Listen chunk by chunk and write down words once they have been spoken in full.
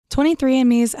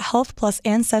23andMe's Health Plus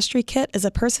Ancestry Kit is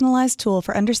a personalized tool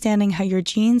for understanding how your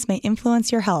genes may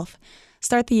influence your health.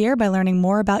 Start the year by learning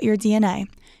more about your DNA.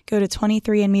 Go to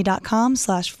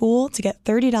 23andme.com/fool to get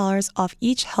 $30 off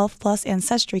each Health Plus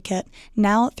Ancestry Kit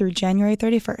now through January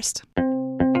 31st.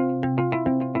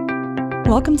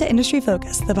 Welcome to Industry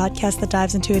Focus, the podcast that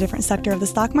dives into a different sector of the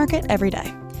stock market every day.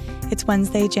 It's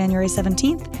Wednesday, January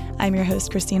 17th. I'm your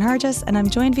host, Christine Hargis, and I'm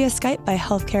joined via Skype by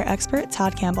healthcare expert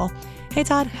Todd Campbell. Hey,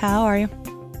 Todd, how are you?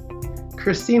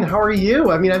 Christine, how are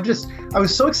you? I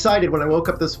was so excited when I woke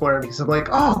up this morning because I'm like,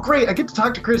 oh, great, I get to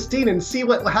talk to Christine and see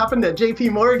what happened at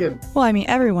JP Morgan. Well, I mean,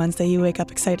 every Wednesday you wake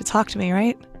up excited to talk to me,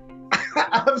 right?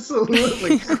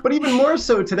 Absolutely. But even more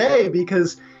so today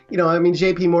because,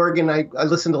 JP Morgan, I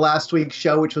listened to last week's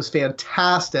show, which was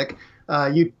fantastic.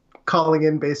 You calling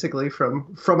in basically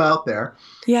from out there.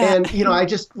 Yeah. And,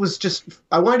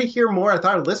 I wanted to hear more. I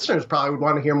thought our listeners probably would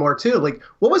want to hear more too. Like,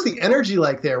 what was the energy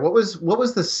like there? What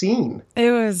was the scene?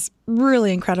 It was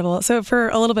really incredible. So for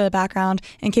a little bit of background,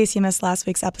 in case you missed last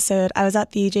week's episode, I was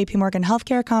at the JP Morgan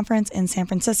Healthcare Conference in San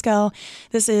Francisco.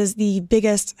 This is the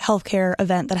biggest healthcare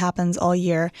event that happens all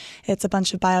year. It's a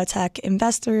bunch of biotech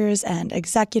investors and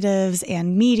executives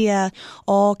and media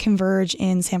all converge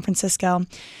in San Francisco.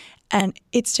 And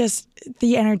it's just,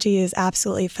 the energy is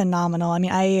absolutely phenomenal. I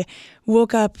mean, I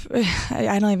woke up,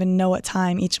 I don't even know what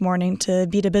time each morning to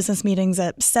be to business meetings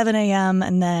at 7 a.m.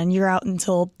 and then you're out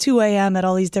until 2 a.m. at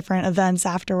all these different events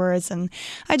afterwards. And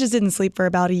I just didn't sleep for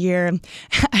about a year. And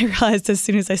I realized as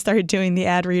soon as I started doing the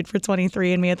ad read for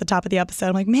 23andMe at the top of the episode,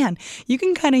 I'm like, man, you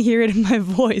can kind of hear it in my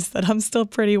voice that I'm still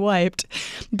pretty wiped.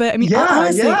 But I mean,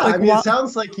 honestly, it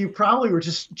sounds like you probably were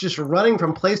just running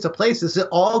from place to place. Is it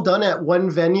all done at one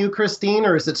venue, Christine,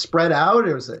 or is it spread out,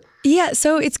 or is it? Yeah,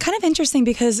 so it's kind of interesting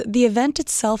because the event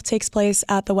itself takes place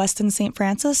at the Westin St.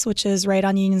 Francis, which is right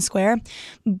on Union Square.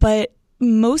 But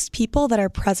most people that are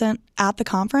present at the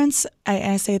conference,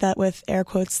 I say that with air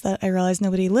quotes that I realize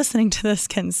nobody listening to this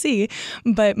can see,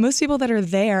 but most people that are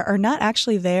there are not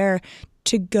actually there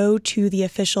to go to the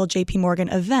official JP Morgan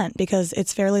event because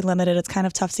it's fairly limited. It's kind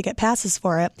of tough to get passes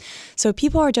for it. So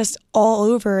people are just all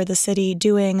over the city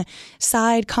doing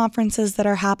side conferences that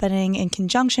are happening in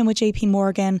conjunction with JP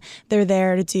Morgan. They're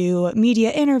there to do media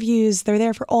interviews. They're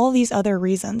there for all these other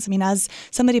reasons. I mean, as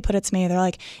somebody put it to me, they're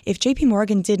like, if JP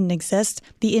Morgan didn't exist,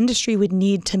 the industry would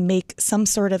need to make some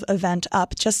sort of event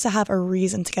up just to have a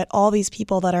reason to get all these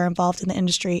people that are involved in the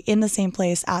industry in the same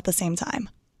place at the same time.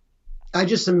 I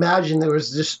just imagine there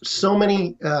was just so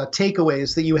many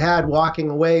takeaways that you had walking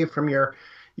away from your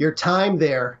time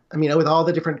there. I mean, with all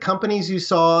the different companies you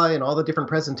saw and all the different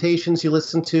presentations you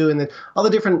listened to and all the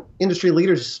different industry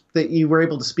leaders that you were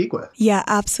able to speak with. Yeah,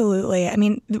 absolutely. I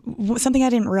mean, something I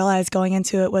didn't realize going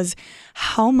into it was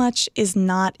how much is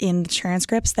not in the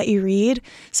transcripts that you read.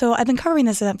 So I've been covering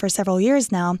this event for several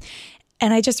years now.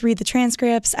 And I just read the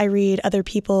transcripts, I read other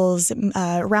people's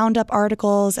roundup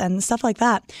articles and stuff like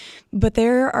that. But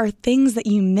there are things that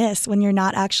you miss when you're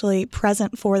not actually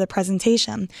present for the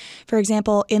presentation. For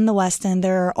example, in the Westin,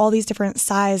 there are all these different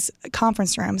size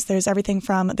conference rooms. There's everything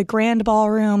from the grand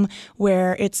ballroom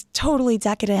where it's totally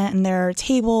decadent and there are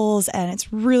tables and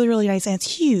it's really, really nice and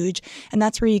it's huge. And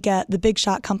that's where you get the big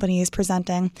shot companies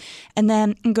presenting. And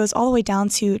then it goes all the way down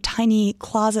to tiny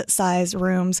closet size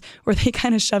rooms where they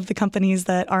kind of shove the companies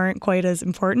that aren't quite as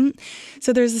important.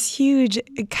 So there's this huge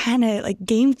kind of like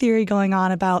game theory going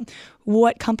on about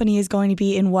what company is going to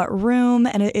be in what room,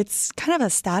 and it's kind of a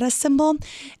status symbol.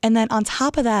 And then on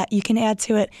top of that, you can add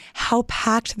to it how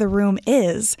packed the room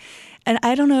is. And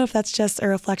I don't know if that's just a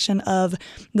reflection of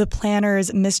the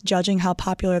planners misjudging how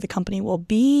popular the company will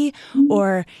be,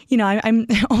 or, I'm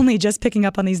only just picking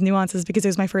up on these nuances because it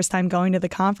was my first time going to the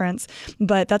conference.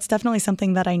 But that's definitely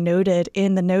something that I noted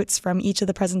in the notes from each of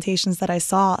the presentations that I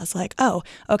saw. It's like, oh,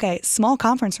 okay, small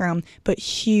conference room, but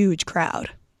huge crowd.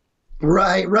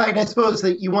 Right. I suppose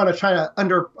that you want to try to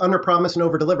under promise and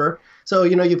over deliver. So,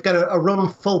 you've got a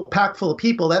room packed full of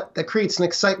people that creates an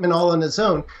excitement all on its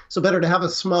own. So better to have a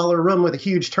smaller room with a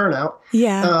huge turnout.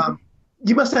 Yeah.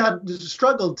 You must have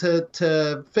struggled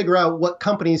to figure out what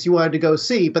companies you wanted to go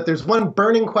see. But there's one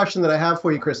burning question that I have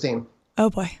for you, Christine. Oh,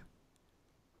 boy.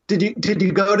 Did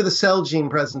you go to the Celgene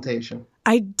presentation?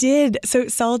 I did. So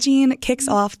Celgene kicks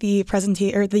off the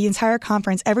presentation or the entire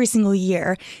conference every single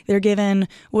year. They're given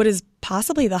what is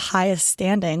possibly the highest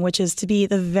standing, which is to be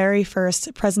the very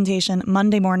first presentation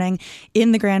Monday morning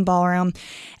in the Grand Ballroom.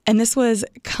 And this was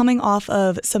coming off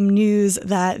of some news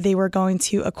that they were going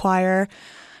to acquire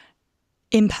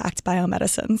Impact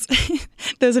Biomedicines.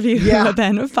 Those of you who have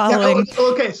been following. Yeah.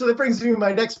 Okay, so that brings me to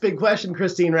my next big question,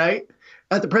 Christine, right?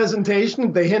 At the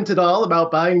presentation, they hinted all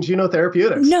about buying Juno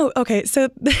Therapeutics. No, okay, so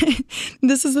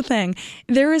this is the thing.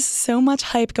 There is so much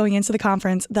hype going into the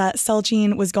conference that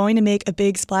Celgene was going to make a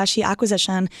big splashy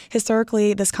acquisition.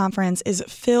 Historically, this conference is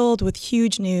filled with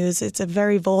huge news. It's a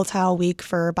very volatile week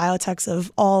for biotechs of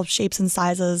all shapes and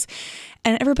sizes.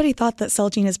 And everybody thought that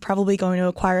Celgene is probably going to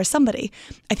acquire somebody.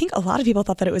 I think a lot of people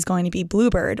thought that it was going to be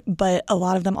Bluebird, but a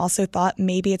lot of them also thought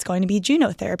maybe it's going to be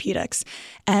Juno Therapeutics.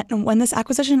 And when this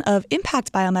acquisition of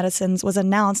Impact Biomedicines was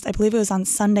announced, I believe it was on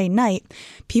Sunday night,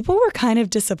 people were kind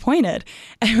of disappointed.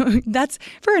 That's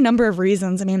for a number of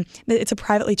reasons. I mean, it's a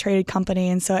privately traded company,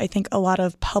 and so I think a lot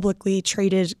of publicly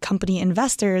traded company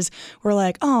investors were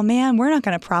like, oh man, we're not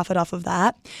going to profit off of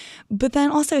that. But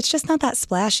then also, it's just not that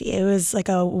splashy. It was like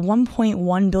a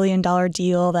 $1.1 billion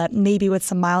deal that maybe with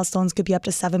some milestones could be up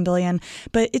to $7 billion.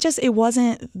 But it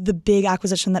wasn't the big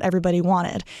acquisition that everybody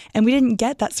wanted. And we didn't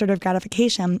get that sort of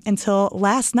gratification until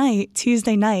last night,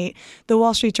 Tuesday night. The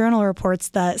Wall Street Journal reports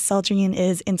that Celgene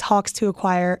is in talks to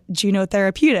acquire Juno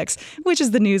Therapeutics, which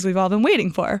is the news we've all been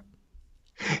waiting for.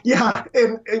 Yeah,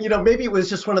 and maybe it was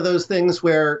just one of those things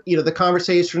where the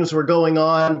conversations were going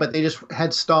on, but they just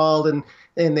had stalled, and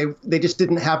they just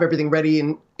didn't have everything ready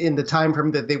in the time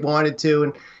frame that they wanted to.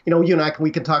 And you and I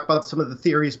we can talk about some of the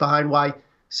theories behind why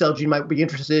Celgene might be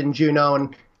interested in Juno,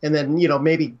 and then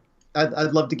maybe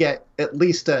I'd love to get at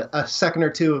least a second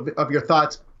or two of your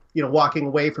thoughts, walking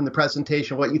away from the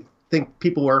presentation, what you think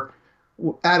people were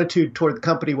attitude toward the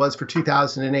company was for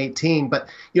 2018. But,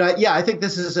 I think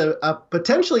this is a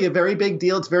potentially a very big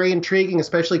deal. It's very intriguing,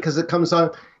 especially because it comes on,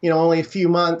 only a few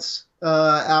months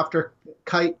after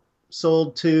Kite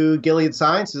sold to Gilead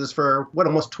Sciences for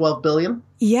almost $12 billion.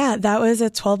 Yeah, that was a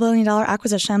 $12 billion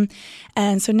acquisition.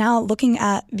 And so now looking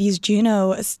at these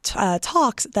Juno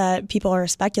talks that people are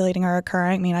speculating are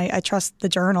occurring, I mean, I trust the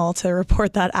Journal to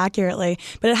report that accurately,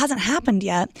 but it hasn't happened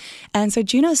yet. And so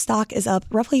Juno's stock is up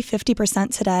roughly 50%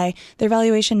 today. Their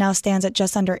valuation now stands at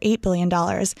just under $8 billion.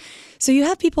 So you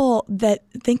have people that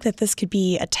think that this could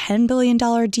be a $10 billion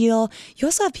deal. You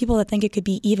also have people that think it could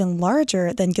be even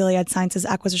larger than Gilead Sciences'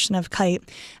 acquisition of Kite.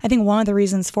 I think one of the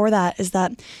reasons for that is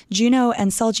that Juno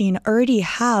and Celgene already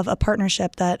have a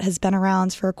partnership that has been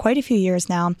around for quite a few years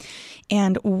now.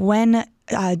 And when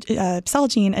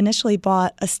Celgene initially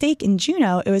bought a stake in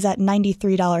Juno, it was at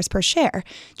 $93 per share.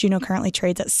 Juno currently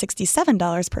trades at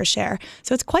 $67 per share.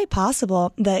 So it's quite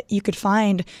possible that you could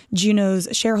find Juno's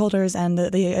shareholders and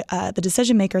the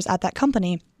decision makers at that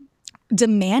company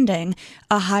demanding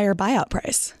a higher buyout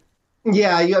price.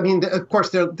 Yeah, I mean, of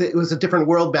course, it was a different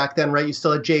world back then, right? You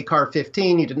still had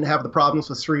JCAR15. You didn't have the problems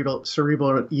with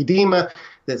cerebral edema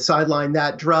that sidelined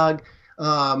that drug.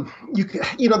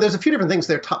 There's a few different things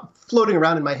there floating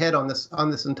around in my head on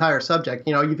this entire subject.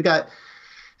 You've got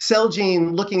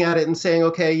Celgene looking at it and saying,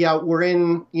 okay, yeah, we're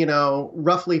in,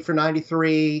 roughly for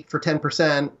 93 for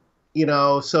 10%.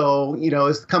 So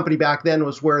as the company back then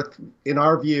was worth, in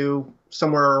our view,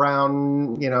 somewhere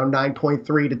around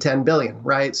 9.3 to 10 billion,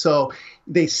 right? So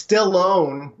they still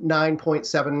own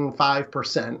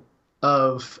 9.75%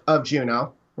 of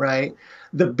Juno, right?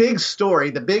 The big story,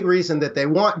 the big reason that they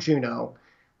want Juno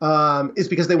is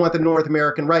because they want the North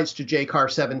American rights to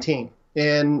JCAR17.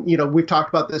 And, we've talked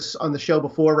about this on the show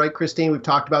before, right, Christine? We've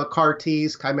talked about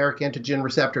CAR-Ts, chimeric antigen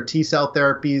receptor T-cell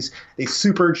therapies. They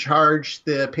supercharge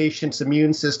the patient's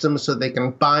immune system so they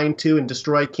can bind to and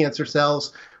destroy cancer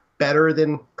cells better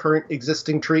than current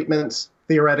existing treatments,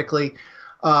 theoretically.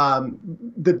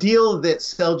 The deal that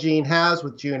Celgene has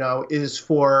with Juno is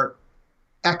for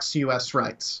ex-US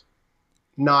rights,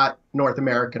 not North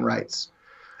American rights.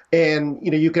 And,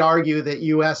 you could argue that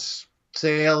US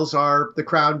sales are the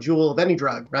crown jewel of any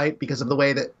drug, right? Because of the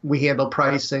way that we handle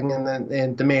pricing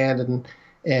and demand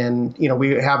and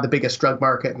we have the biggest drug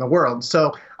market in the world.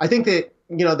 So I think that,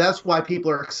 that's why people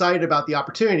are excited about the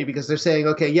opportunity, because they're saying,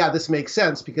 okay, yeah, this makes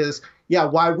sense because, yeah,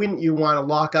 why wouldn't you want to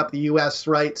lock up the U.S.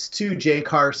 rights to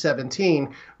JCAR17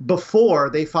 before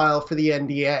they file for the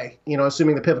NDA?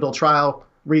 Assuming the pivotal trial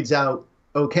reads out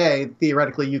okay,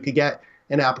 theoretically you could get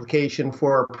an application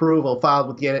for approval filed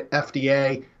with the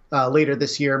FDA later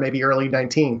this year, maybe early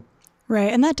 19.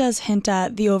 Right. And that does hint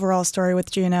at the overall story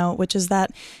with Juno, which is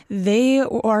that they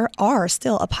are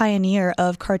still a pioneer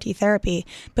of CAR-T therapy,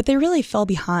 but they really fell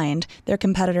behind their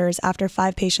competitors after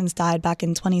 5 patients died back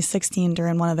in 2016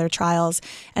 during one of their trials,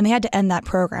 and they had to end that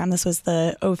program. This was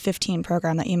the 015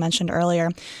 program that you mentioned earlier.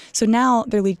 So now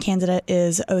their lead candidate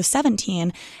is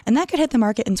 017, and that could hit the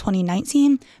market in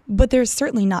 2019, but they're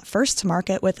certainly not first to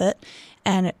market with it.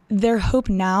 And their hope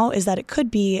now is that it could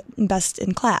be best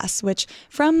in class, which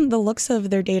from the looks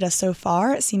of their data so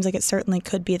far, it seems like it certainly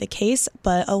could be the case,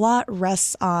 but a lot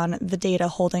rests on the data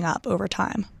holding up over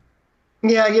time.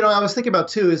 Yeah, I was thinking about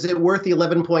too, is it worth the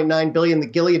 11.9 billion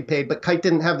that Gilead paid, but Kite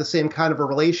didn't have the same kind of a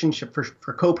relationship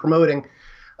for co-promoting.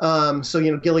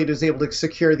 So Gilead was able to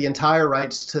secure the entire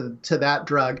rights to that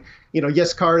drug.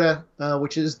 Yescarta,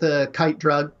 which is the Kite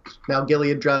drug, now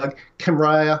Gilead drug,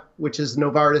 Kymriah, which is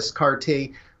Novartis CAR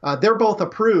T. They're both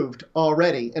approved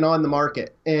already and on the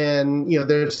market. And,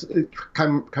 there's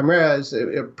Kymriah is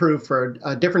approved for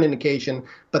a different indication,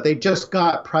 but they just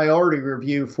got priority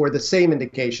review for the same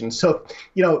indication. So,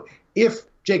 if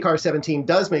JCAR17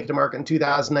 does make it to market in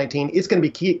 2019, it's going to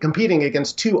be competing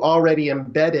against two already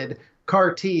embedded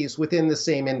CAR Ts within the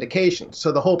same indication.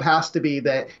 So the hope has to be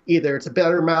that either it's a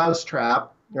better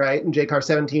mousetrap, right, and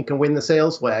JCAR17 can win the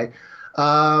sales way,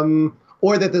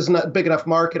 or that there's not big enough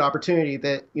market opportunity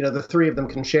that, the three of them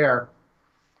can share.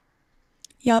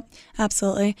 Yep,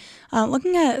 absolutely.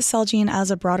 Looking at Celgene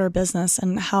as a broader business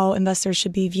and how investors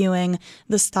should be viewing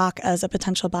the stock as a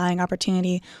potential buying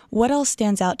opportunity, what else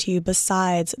stands out to you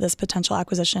besides this potential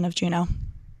acquisition of Juno?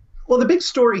 Well, the big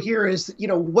story here is,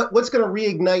 what's going to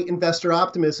reignite investor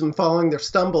optimism following their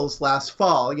stumbles last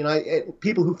fall.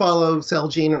 People who follow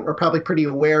Celgene are probably pretty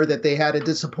aware that they had a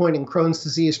disappointing Crohn's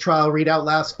disease trial readout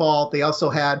last fall. They also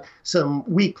had some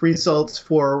weak results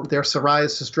for their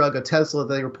psoriasis drug, Otezla.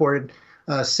 They reported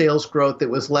sales growth that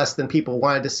was less than people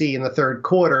wanted to see in the third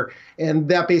quarter. And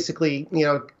that basically,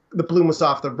 the bloom was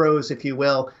off the rose, if you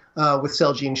will. With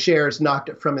Celgene shares knocked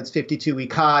it from its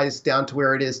 52-week highs down to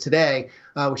where it is today,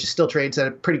 which is still trades at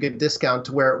a pretty good discount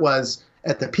to where it was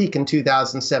at the peak in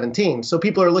 2017. So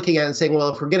people are looking at it and saying, well,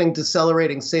 if we're getting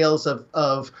decelerating sales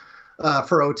for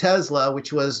Otezla,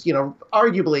 which was,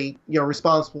 arguably,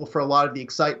 responsible for a lot of the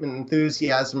excitement and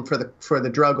enthusiasm for the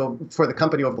drug, for the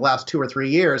company over the last 2 or 3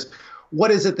 years, what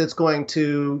is it that's going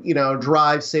to,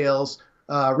 drive sales,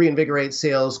 reinvigorate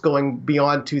sales going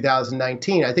beyond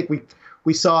 2019? I think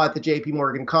we saw at the JP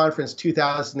Morgan conference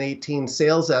 2018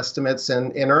 sales estimates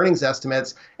and earnings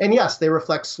estimates. And yes, they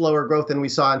reflect slower growth than we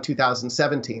saw in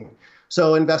 2017.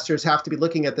 So investors have to be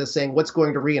looking at this saying, what's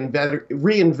going to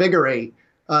reinvigorate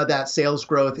that sales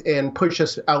growth and push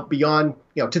us out beyond,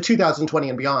 to 2020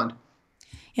 and beyond.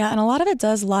 Yeah, and a lot of it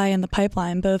does lie in the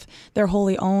pipeline, both their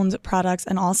wholly owned products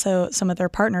and also some of their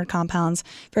partnered compounds.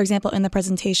 For example, in the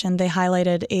presentation, they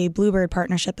highlighted a Bluebird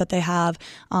partnership that they have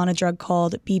on a drug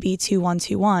called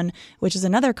BB2121, which is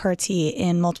another CAR T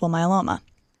in multiple myeloma.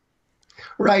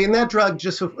 Right, and that drug,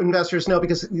 just so investors know,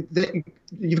 because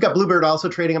you've got Bluebird also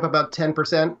trading up about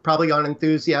 10%, probably on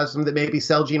enthusiasm that maybe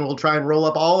Celgene will try and roll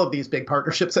up all of these big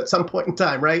partnerships at some point in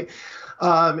time, right?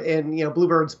 And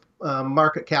Bluebird's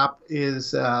market cap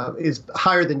is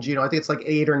higher than Juno. I think it's like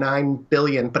 8 or 9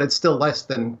 billion, but it's still less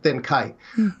than Kite.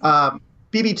 Mm-hmm.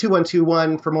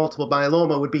 BB2121 for multiple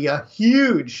myeloma would be a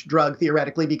huge drug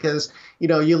theoretically because,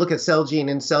 you look at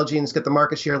Celgene and Celgene's got the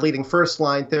market share leading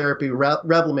first-line therapy,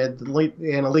 Revlimid,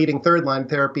 and a leading third-line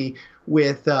therapy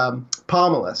with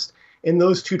Pomalyst. And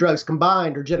those two drugs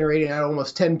combined are generating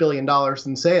almost $10 billion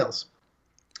in sales.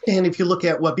 And if you look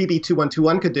at what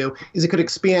BB2121 could do, is it could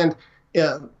expand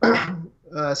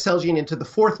Celgene into the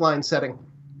fourth-line setting.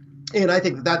 And I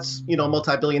think that's, a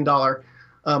multi-billion dollar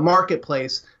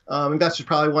marketplace. Investors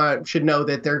probably should know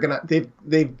that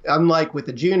they've unlike with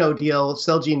the Juno deal,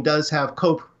 Celgene does have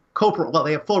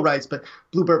they have full rights, but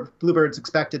Bluebird's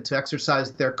expected to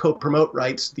exercise their co-promote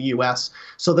rights to the U.S.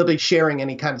 So they'll be sharing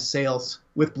any kind of sales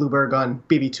with Bluebird on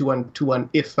BB2121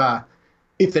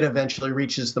 if it eventually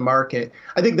reaches the market.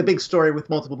 I think the big story with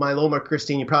multiple myeloma,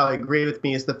 Christine, you probably agree with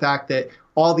me, is the fact that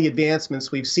all the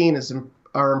advancements we've seen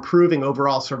are improving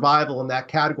overall survival in that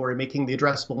category, making the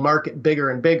addressable market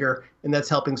bigger and bigger, and that's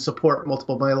helping support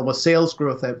multiple myeloma sales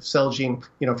growth at Celgene,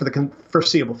 for the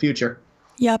foreseeable future.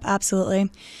 Yep, absolutely.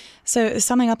 So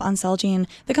summing up on Celgene,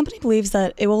 the company believes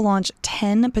that it will launch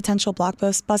 10 potential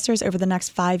blockbusters over the next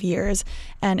 5 years.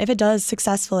 And if it does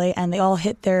successfully and they all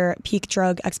hit their peak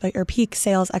peak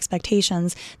sales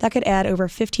expectations, that could add over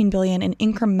 $15 billion in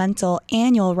incremental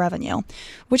annual revenue,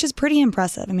 which is pretty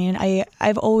impressive. I mean,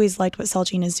 I've always liked what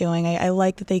Celgene is doing. I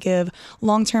like that they give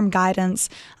long-term guidance.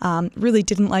 Really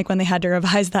didn't like when they had to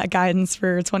revise that guidance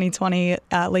for 2020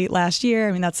 late last year.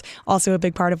 I mean, that's also a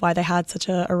big part of why they had such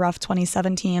a rough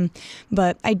 2017.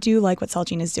 But I do like what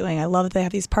Celgene is doing. I love that they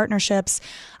have these partnerships.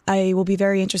 I will be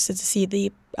very interested to see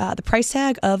the price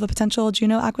tag of a potential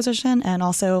Juno acquisition and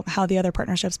also how the other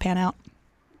partnerships pan out.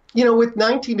 With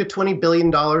 $19 to $20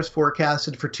 billion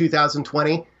forecasted for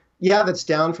 2020, yeah, that's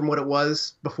down from what it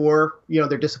was before,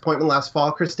 their disappointment last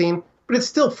fall, Christine. but it's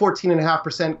still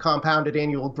 14.5% compounded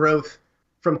annual growth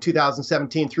from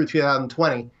 2017 through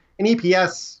 2020. And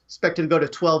EPS expected to go to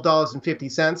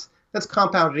 $12.50. That's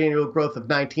compounded annual growth of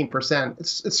 19%.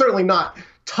 It's certainly not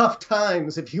tough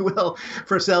times, if you will,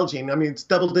 for Celgene. I mean, it's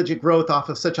double-digit growth off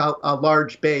of such a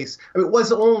large base. I mean, it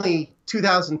was only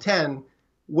 2010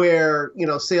 where,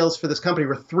 sales for this company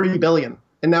were $3 billion.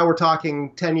 And now we're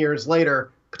talking 10 years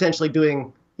later, potentially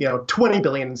doing, $20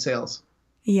 billion in sales.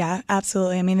 Yeah,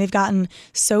 absolutely. I mean, they've gotten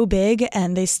so big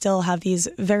and they still have these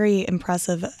very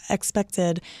impressive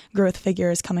expected growth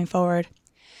figures coming forward.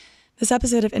 This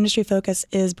episode of Industry Focus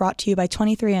is brought to you by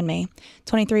 23andMe.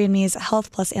 23andMe's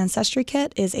Health Plus Ancestry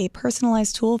Kit is a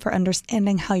personalized tool for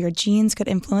understanding how your genes could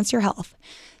influence your health.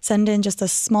 Send in just a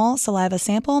small saliva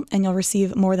sample and you'll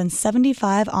receive more than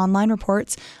 75 online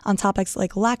reports on topics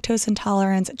like lactose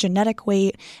intolerance, genetic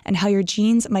weight, and how your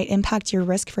genes might impact your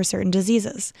risk for certain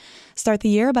diseases. Start the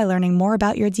year by learning more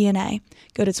about your DNA.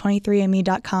 Go to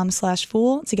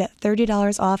 23andme.com/fool to get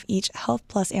 $30 off each Health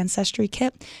Plus Ancestry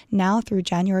Kit now through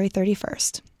January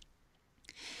 31st.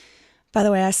 By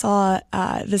the way, I saw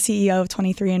the CEO of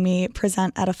 23andMe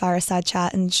present at a fireside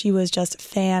chat, and she was just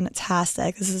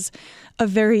fantastic. This is a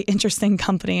very interesting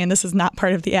company, and this is not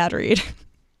part of the ad read.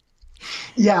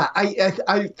 Yeah,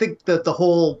 I think that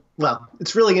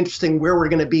it's really interesting where we're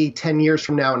going to be 10 years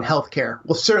from now in healthcare.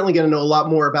 We're certainly going to know a lot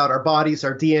more about our bodies,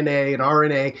 our DNA and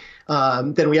RNA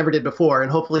than we ever did before. And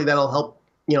hopefully that'll help,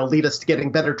 lead us to getting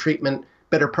better treatment,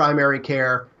 better primary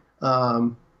care,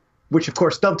 which, of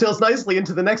course, dovetails nicely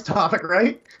into the next topic,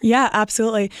 right? Yeah,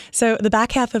 absolutely. So the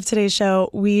back half of today's show,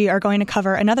 we are going to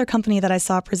cover another company that I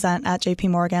saw present at JP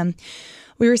Morgan.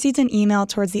 We received an email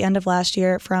towards the end of last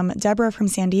year from Deborah from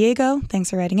San Diego,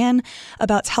 thanks for writing in,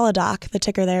 about Teladoc. The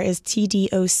ticker there is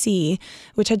TDOC,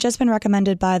 which had just been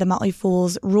recommended by the Motley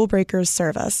Fool's Rule Breakers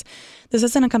service. This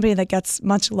isn't a company that gets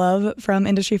much love from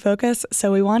Industry Focus,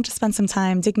 so we want to spend some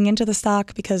time digging into the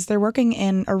stock because they're working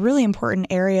in a really important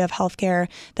area of healthcare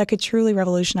that could truly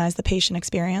revolutionize the patient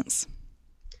experience.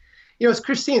 It's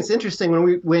Christine, it's interesting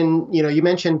when you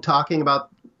mentioned talking about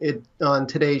it on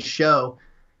today's show,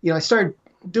 I started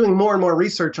doing more and more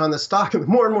research on the stock, and the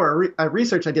more and more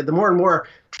research I did, the more and more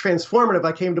transformative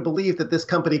I came to believe that this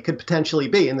company could potentially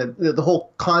be, and the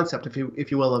whole concept, if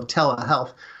you will, of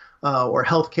telehealth or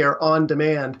healthcare on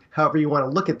demand, however you want to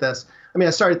look at this. I mean,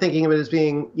 I started thinking of it as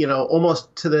being,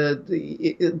 almost to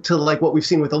like what we've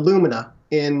seen with Illumina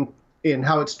in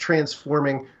how it's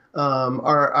transforming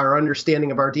our understanding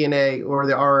of our DNA or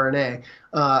the RNA,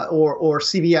 or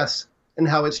CVS and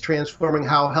how it's transforming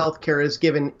how healthcare is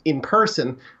given in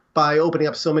person by opening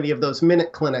up so many of those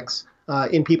minute clinics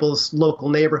in people's local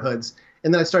neighborhoods.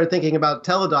 And then I started thinking about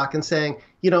Teladoc and saying,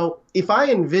 if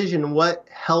I envision what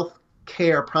health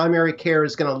care, primary care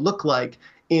is going to look like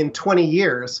in 20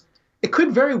 years, it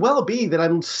could very well be that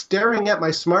I'm staring at my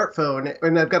smartphone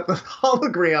and I've got the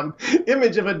hologram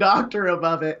image of a doctor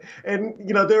above it. And,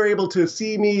 they're able to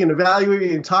see me and evaluate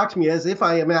me and talk to me as if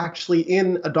I am actually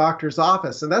in a doctor's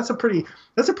office. And that's a pretty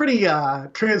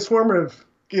transformative,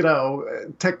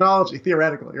 technology,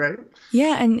 theoretically, right?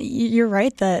 Yeah, and you're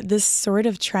right that this sort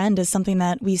of trend is something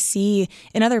that we see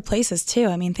in other places too.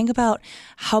 I mean, think about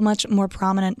how much more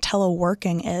prominent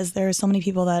teleworking is. There are so many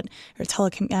people that are I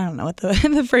don't know what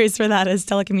the phrase for that is,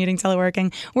 telecommuting,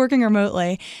 teleworking, working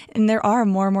remotely. And there are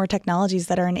more and more technologies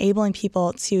that are enabling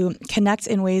people to connect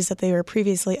in ways that they were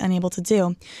previously unable to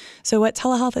do. So what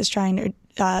telehealth is trying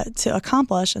to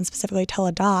accomplish, and specifically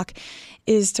Teladoc,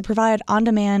 is to provide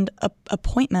on-demand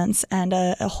appointments and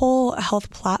a whole health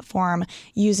platform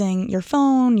using your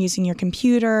phone, using your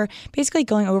computer, basically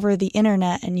going over the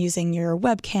internet and using your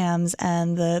webcams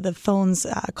and the phone's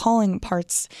calling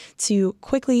parts to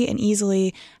quickly and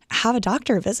easily have a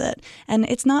doctor visit. And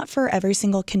it's not for every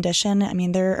single condition. I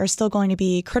mean, there are still going to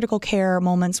be critical care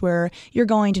moments where you're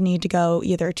going to need to go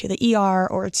either to the ER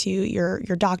or to your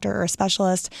doctor or a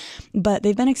specialist. But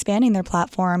they've been expanding their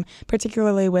platform,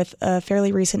 particularly with a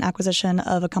fairly recent acquisition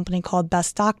of a company called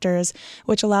Best Doctors,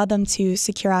 which allowed them to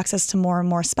secure access to more and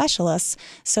more specialists.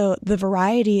 So the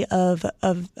variety of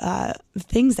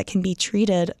things that can be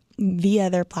treated via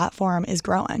their platform is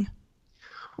growing.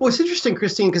 Well, it's interesting,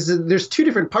 Christine, because there's two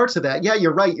different parts of that. Yeah,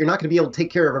 you're right. You're not going to be able to take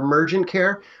care of emergent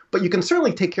care, but you can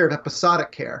certainly take care of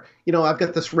episodic care. I've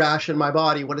got this rash in my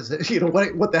body. What is it?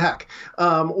 What the heck?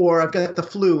 Or I've got the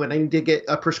flu and I need to get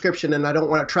a prescription and I don't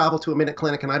want to travel to a minute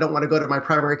clinic and I don't want to go to my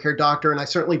primary care doctor and I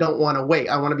certainly don't want to wait.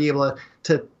 I want to be able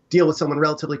to deal with someone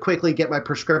relatively quickly, get my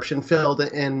prescription filled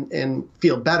and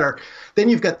feel better. Then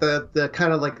you've got the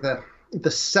kind of like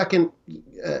the second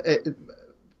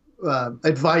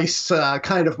advice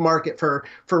kind of market for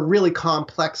really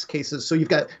complex cases. So you've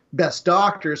got Best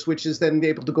Doctors, which is then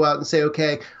able to go out and say,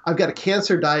 okay, I've got a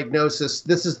cancer diagnosis.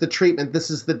 This is the treatment. This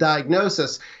is the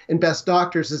diagnosis. And Best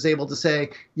Doctors is able to say,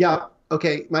 yeah,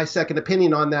 okay, my second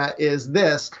opinion on that is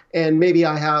this, and maybe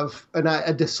I have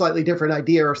a slightly different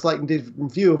idea or a slightly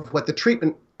different view of what the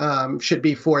treatment should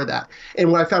be for that.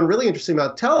 And what I found really interesting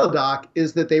about Teladoc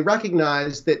is that they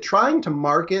recognize that trying to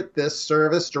market this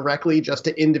service directly just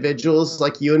to individuals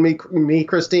like you and me,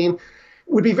 Christine,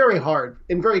 would be very hard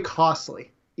and very costly.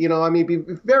 I mean, it'd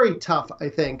be very tough, I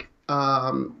think,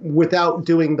 without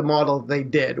doing the model they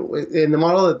did. And the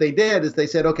model that they did is they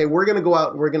said, okay, we're going to go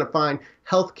out and we're going to find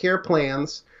healthcare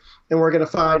plans and we're going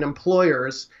to find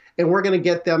employers and we're going to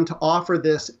get them to offer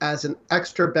this as an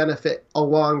extra benefit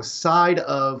alongside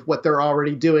of what they're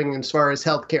already doing as far as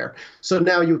healthcare. So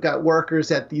now you've got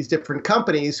workers at these different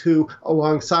companies who,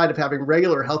 alongside of having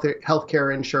regular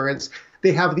healthcare insurance,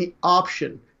 they have the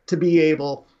option to be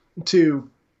able to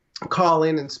call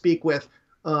in and speak with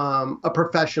a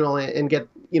professional and get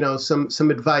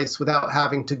some advice without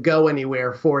having to go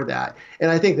anywhere for that. And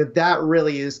I think that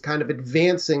really is kind of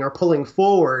advancing or pulling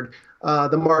forward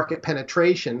the market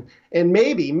penetration. And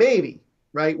maybe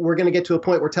right, we're going to get to a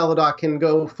point where Teladoc can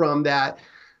go from that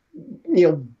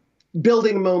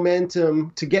building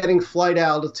momentum to getting flight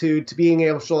altitude to being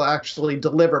able to actually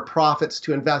deliver profits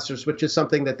to investors, which is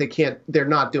something that they're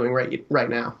not doing right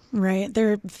now. Right.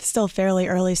 They're still fairly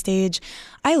early stage.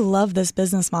 I love this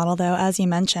business model, though. As you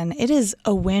mentioned, it is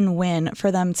a win-win for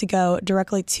them to go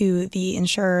directly to the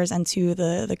insurers and to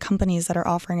the companies that are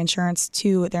offering insurance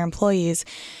to their employees,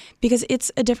 because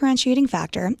it's a differentiating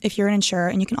factor. If you're an insurer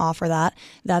and you can offer that,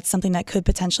 that's something that could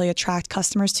potentially attract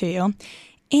customers to you.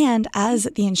 And as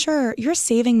the insurer, you're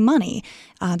saving money.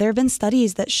 There have been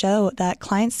studies that show that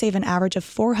clients save an average of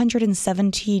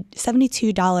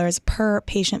 $472 per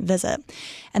patient visit.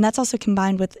 And that's also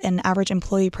combined with an average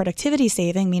employee productivity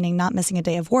saving, meaning not missing a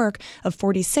day of work, of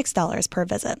 $46 per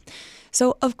visit.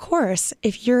 So, of course,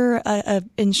 if you're an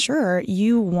insurer,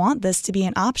 you want this to be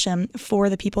an option for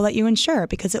the people that you insure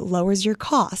because it lowers your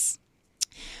costs.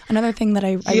 Another thing that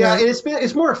I and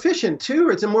it's more efficient too.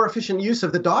 It's a more efficient use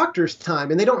of the doctor's time,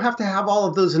 and they don't have to have all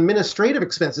of those administrative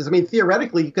expenses. I mean,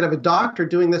 theoretically, you could have a doctor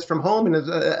doing this from home and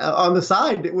on the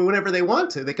side whenever they want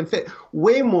to. They can fit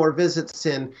way more visits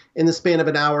in the span of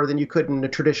an hour than you could in a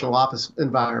traditional office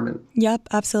environment. Yep,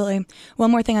 absolutely. One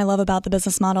more thing I love about the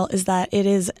business model is that it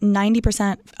is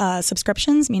 90%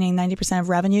 subscriptions, meaning 90% of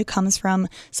revenue comes from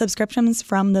subscriptions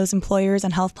from those employers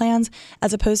and health plans,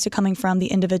 as opposed to coming from the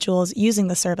individuals using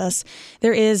the service.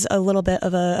 There is a little bit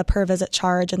of a per visit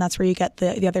charge, and that's where you get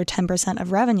the other 10%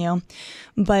 of revenue.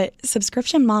 But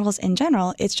subscription models in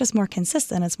general, it's just more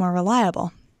consistent. It's more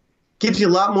reliable. Gives you a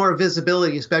lot more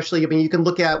visibility, especially, I mean, you can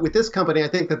look at with this company, I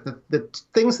think that the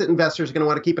things that investors are going to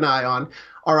want to keep an eye on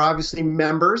are obviously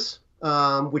members,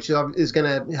 which is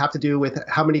going to have to do with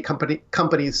how many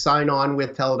companies sign on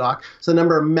with Teladoc. So the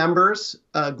number of members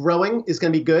growing is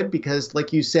going to be good because,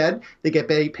 like you said, they get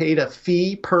paid a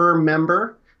fee per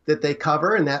member that they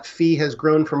cover, and that fee has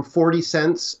grown from 40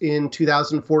 cents in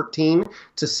 2014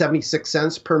 to 76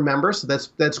 cents per member. So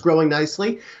that's growing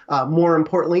nicely. More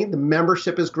importantly, the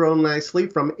membership has grown nicely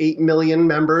from 8 million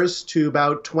members to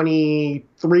about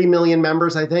 23 million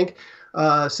members, I think,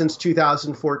 since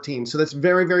 2014. So that's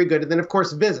very, very good. And then, of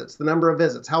course, visits, the number of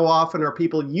visits. How often are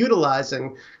people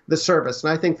utilizing the service?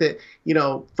 And I think that,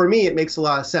 for me, it makes a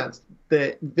lot of sense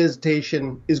that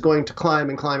visitation is going to climb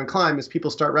and climb and climb as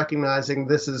people start recognizing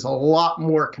this is a lot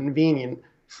more convenient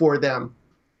for them.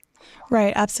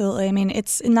 Right, absolutely. I mean,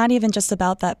 it's not even just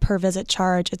about that per visit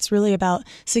charge. It's really about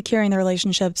securing the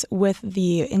relationships with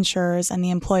the insurers and the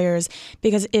employers,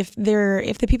 because if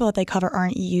the people that they cover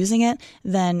aren't using it,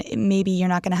 then maybe you're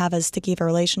not going to have as sticky of a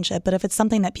relationship. But if it's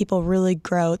something that people really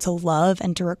grow to love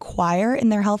and to require in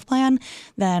their health plan,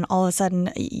 then all of a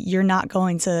sudden you're not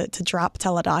going to drop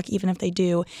Teladoc, even if they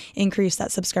do increase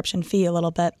that subscription fee a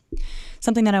little bit.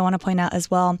 Something that I want to point out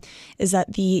as well is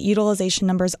that the utilization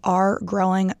numbers are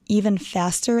growing even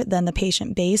faster than the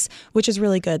patient base, which is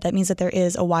really good. That means that there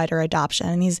is a wider adoption.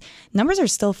 And these numbers are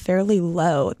still fairly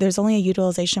low. There's only a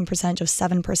utilization percentage of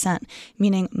 7%,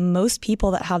 meaning most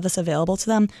people that have this available to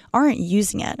them aren't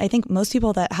using it. I think most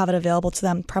people that have it available to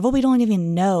them probably don't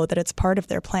even know that it's part of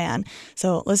their plan.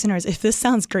 So listeners, if this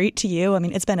sounds great to you, I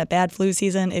mean, it's been a bad flu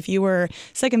season. If you were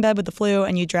sick in bed with the flu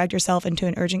and you dragged yourself into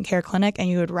an urgent care clinic and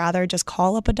you would rather just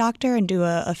call up a doctor and do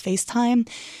a FaceTime,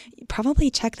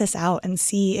 probably check this out and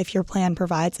see if your plan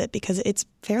provides it, because it's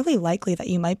fairly likely that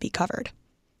you might be covered.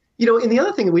 And the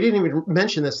other thing, we didn't even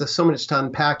mention this, there's so much to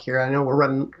unpack here. I know we're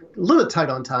running a little bit tight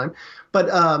on time, but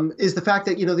is the fact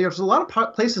that, there's a lot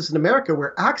of places in America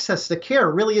where access to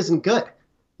care really isn't good.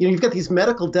 You've got these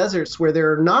medical deserts where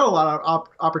there are not a lot of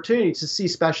opportunities to see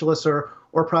specialists or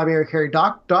primary care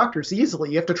doctors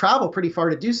easily. You have to travel pretty far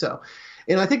to do so.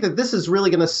 And I think that this is really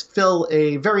going to fill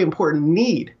a very important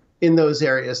need in those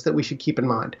areas that we should keep in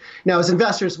mind. Now, as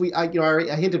investors, I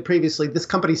hinted previously, this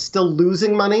company's still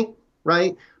losing money,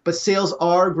 right? But sales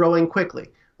are growing quickly.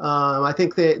 I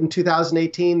think that in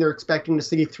 2018, they're expecting to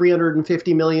see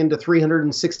 350 million to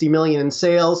 360 million in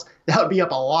sales. That would be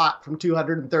up a lot from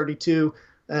 232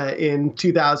 in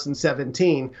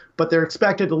 2017. But they're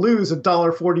expected to lose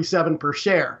 $1.47 per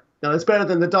share. Now, that's better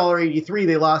than the $1.83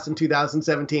 they lost in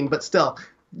 2017. But still,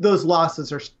 those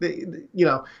losses are,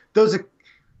 those are.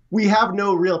 We have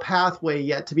no real pathway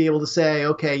yet to be able to say,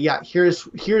 okay, yeah, here's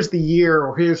the year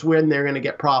or here's when they're going to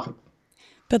get profitable.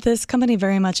 But this company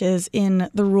very much is in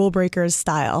the rule breakers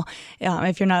style.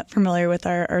 If you're not familiar with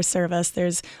our service,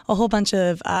 there's a whole bunch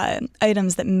of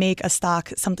items that make a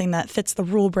stock something that fits the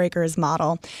rule breakers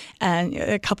model. And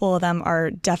a couple of them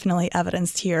are definitely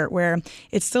evidenced here, where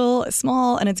it's still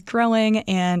small and it's growing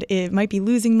and it might be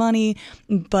losing money,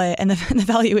 and the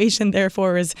valuation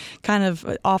therefore is kind of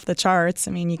off the charts.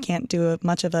 I mean, you can't do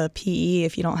much of a PE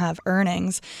if you don't have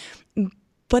earnings.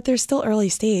 But they're still early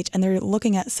stage, and they're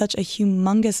looking at such a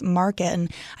humongous market. And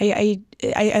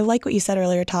I like what you said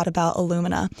earlier, Todd, about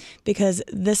Illumina, because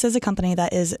this is a company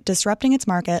that is disrupting its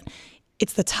market.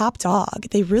 It's the top dog.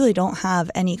 They really don't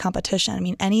have any competition. I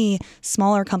mean, any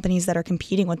smaller companies that are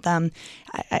competing with them,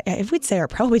 I would say, are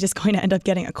probably just going to end up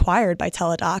getting acquired by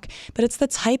Teladoc. But it's the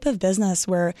type of business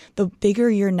where the bigger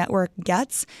your network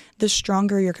gets, the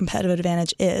stronger your competitive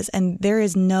advantage is. And there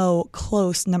is no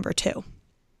close number two.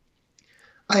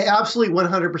 I absolutely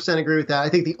 100% agree with that. I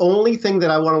think the only thing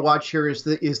that I want to watch here is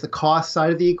the cost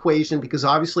side of the equation, because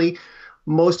obviously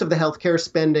most of the healthcare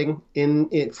spending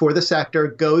for the sector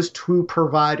goes to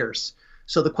providers.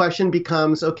 So the question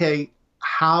becomes, okay,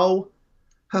 how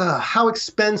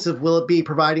expensive will it be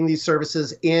providing these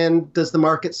services, and does the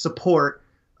market support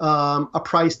a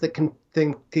price that can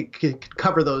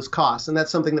cover those costs? And that's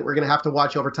something that we're going to have to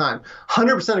watch over time.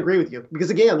 100% agree with you. Because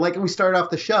again, like we started off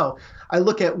the show, I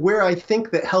look at where I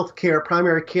think that healthcare,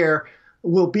 primary care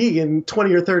will be in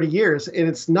 20 or 30 years. And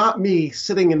it's not me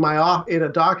sitting in a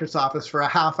doctor's office for a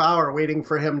half hour waiting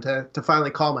for him to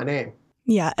finally call my name.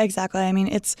 Yeah, exactly. I mean,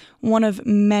 it's one of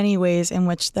many ways in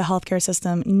which the healthcare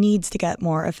system needs to get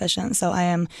more efficient. So I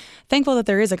am thankful that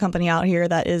there is a company out here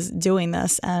that is doing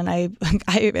this. And I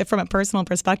from a personal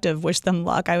perspective, wish them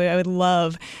luck. I would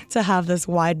love to have this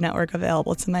wide network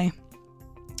available to me.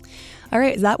 All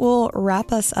right, that will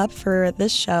wrap us up for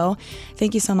this show.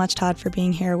 Thank you so much, Todd, for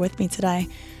being here with me today.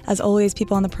 As always,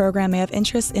 people on the program may have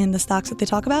interest in the stocks that they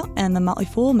talk about, and the Motley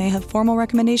Fool may have formal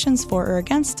recommendations for or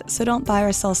against, so don't buy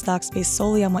or sell stocks based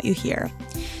solely on what you hear.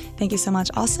 Thank you so much,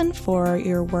 Austin, for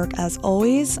your work as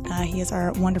always. He is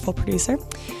our wonderful producer.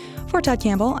 For Todd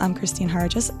Campbell, I'm Christine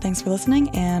Hargis. Thanks for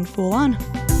listening, and Fool on.